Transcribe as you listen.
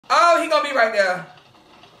he gonna be right there.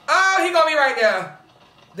 Oh, he gonna be right there.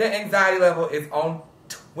 The anxiety level is on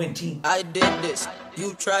 20. I did this,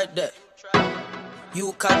 you tried that.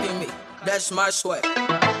 You copy me, that's my swag.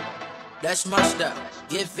 That's my style,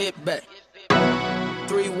 give it back.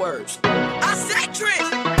 3 words. I said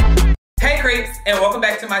Trish! Hey creeps, and welcome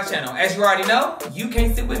back to my channel. As you already know, you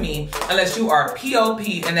can't sit with me unless you are POP,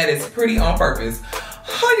 and that is pretty on purpose.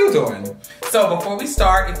 How you doing? So before we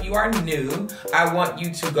start, if you are new, I want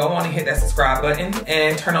you to go on and hit that subscribe button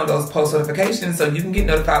and turn on those post notifications so you can get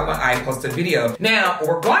notified when I post a video. Now,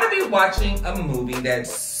 we're going to be watching a movie that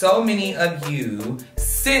so many of you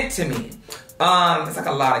sent to me. It's like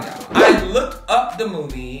a lot of y'all. I looked up the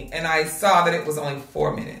movie and I saw that it was only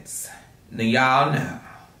 4 minutes. Now y'all know,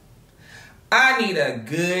 I need a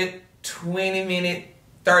good 20-minute,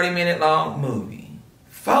 30-minute long movie.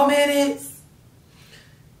 4 minutes?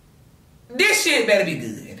 This shit better be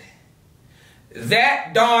good.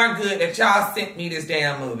 That darn good that y'all sent me this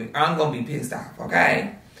damn movie. I'm gonna be pissed off,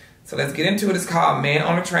 okay? So let's get into it. It's called Man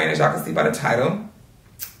on a Train, as y'all can see by the title.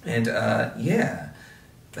 And yeah,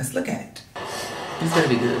 let's look at it. This better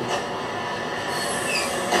be good.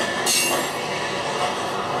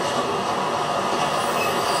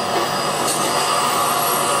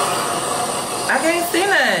 I can't see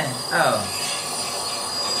nothing. Oh.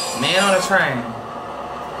 Man on a Train.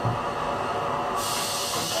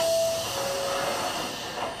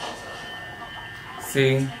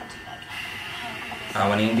 See? I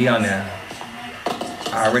wouldn't even be on there.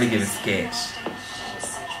 I already give a sketch.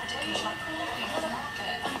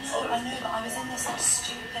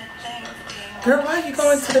 Girl, why are you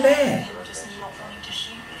going to the bed?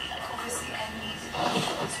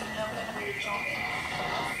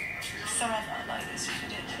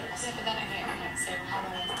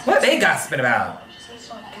 What they gossiping about?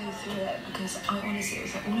 Go through it because I honestly, it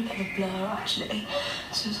was like all a bit of a blur actually.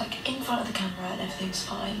 So it was like in front of the camera and everything's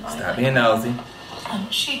fine. Like, Stop being nosy. I'm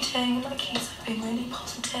shooting, like he's like being really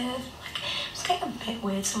positive. Like it was getting a bit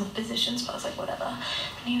weird, some of the positions, but I was like, whatever. And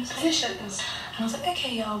he was like, positions. And I was like,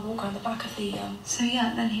 okay, yeah, I'll walk around the back of the So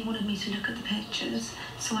yeah, then he wanted me to look at the pictures.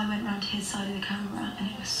 So I went round to his side of the camera and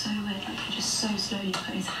it was so weird. Like he just so slowly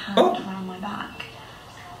put his hand around my back.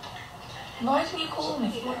 Why didn't you call me?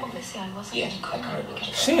 Well, obviously I wasn't. Yeah, I kind of.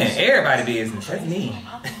 She ain't everybody business. That's me.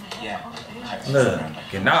 Yeah. Look,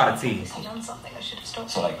 getting all the tea.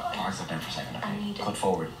 So like, parks up there for a second. Okay. Cut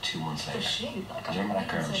forward 2 months later. Do you remember that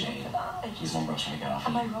girl Jane? He's one girl trying to get off.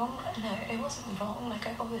 Am I wrong? No, it wasn't wrong. Like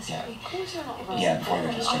I obviously. Yeah. Of course you're not wrong. Yeah, before you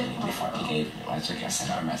were just Jane, before he gave me, I took I sent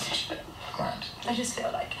her a message. Grand. I just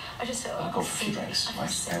feel like. I'll go for a few drinks.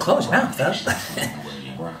 Close your mouth, though. Where do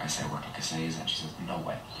you work? I said I work at Casay's, and she says no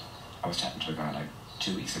way. I was chatting to a guy like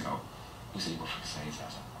 2 weeks ago who said he worked for Casay's. I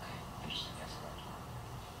was like, okay, interesting, yes,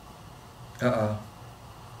 right.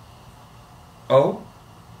 Oh?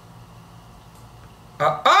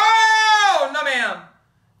 Oh! No, ma'am.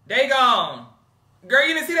 They gone. Girl,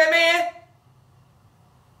 you didn't see that man?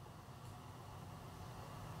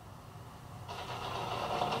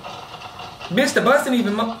 Bitch, the bus didn't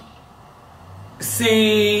even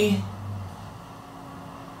see...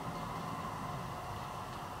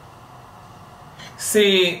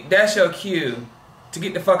 See, that's your cue to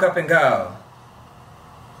get the fuck up and go.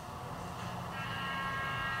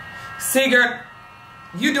 See, girl,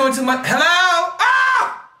 you doing too much. Hello?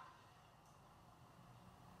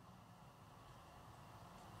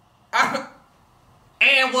 Oh!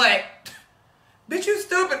 And what? Bitch, you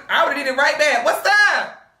stupid. I would've did it right back. What's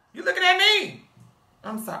up? You looking at me?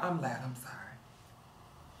 I'm sorry. I'm loud. I'm sorry.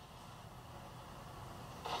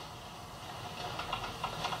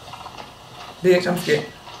 Bitch, I'm scared.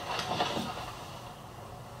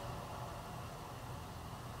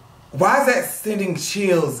 Why is that sending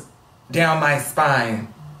chills down my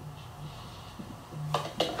spine?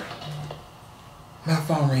 My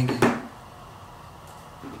phone ringing.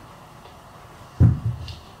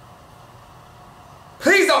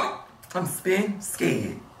 Please don't. I'm scared.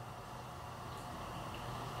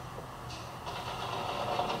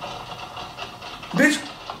 Bitch.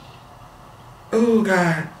 Oh,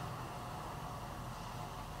 God.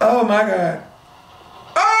 Oh my God.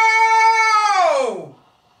 Oh!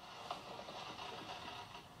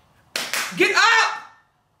 Get up!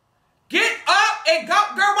 Get up and go.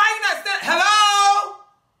 Girl, why you not standing? Hello?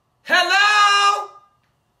 Hello?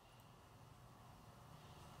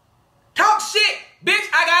 Talk shit, bitch.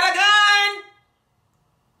 I got a gun.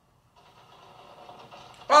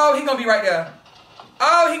 Oh, he gonna be right there.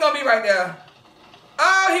 Oh, he gonna be right there.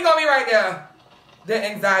 Oh, he gonna be right there. The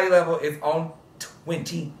anxiety level is on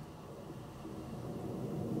 20.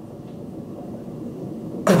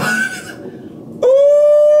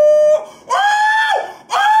 Ooh!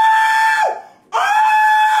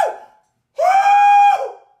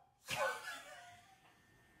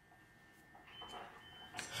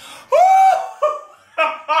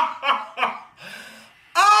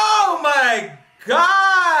 my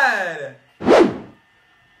God.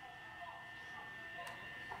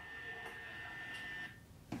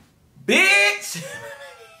 Bitch.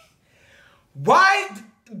 Why?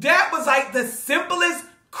 That was like the simplest,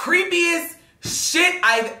 creepiest shit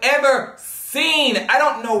I've ever seen. I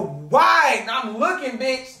don't know why. I'm looking,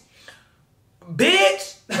 bitch.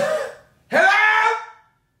 Bitch. Hello?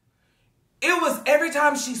 It was every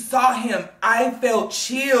time she saw him, I felt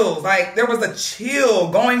chills. Like there was a chill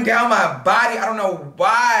going down my body. I don't know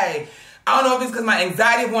why. I don't know if it's because my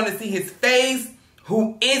anxiety wanted to see his face.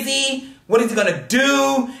 Who is he? What is he gonna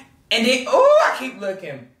do? And then, oh, I keep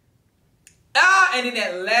looking. Ah, and then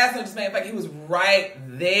that last one just made it like he was right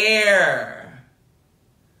there.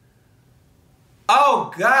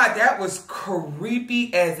 Oh God, that was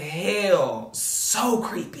creepy as hell. So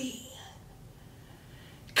creepy.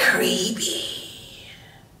 Creepy.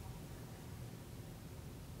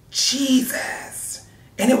 Jesus.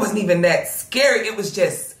 And it wasn't even that scary. It was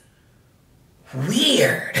just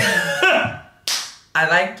weird. I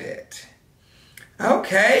liked it.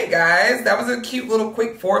 Okay, guys. That was a cute little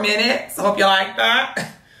quick 4 minutes. I hope you liked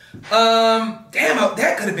that. Damn,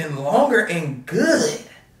 that could have been longer and good.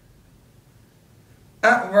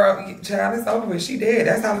 Bro, child, it's over with. She dead.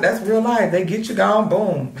 That's real life. They get you gone,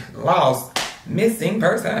 boom. Lost. Missing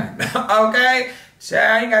person. Okay?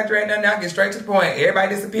 Child, you got to drag nothing out. Get straight to the point.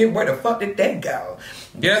 Everybody disappeared. Where the fuck did they go?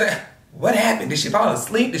 You know what I'm saying? What happened? Did she fall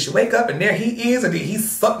asleep? Did she wake up and there he is? Or did he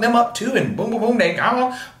suck them up too and boom, boom, boom, they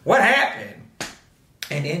gone? What happened?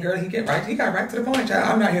 And then, girl, he got right to the point, child.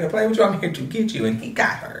 I'm not here to play with you. I'm here to get you. And he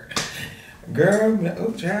got her. Girl,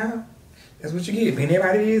 oh, child. That's what you get. Being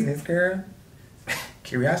everybody's business, girl.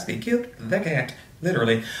 Curiosity killed the cat.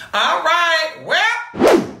 Literally. All right.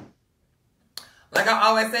 Well, like I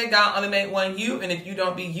always say, God only made one you. And if you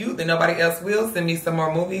don't be you, then nobody else will. Send me some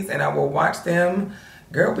more movies and I will watch them.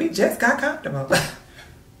 Girl, we just got comfortable. That's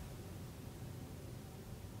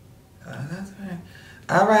fine.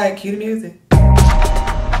 All right. Cue the music.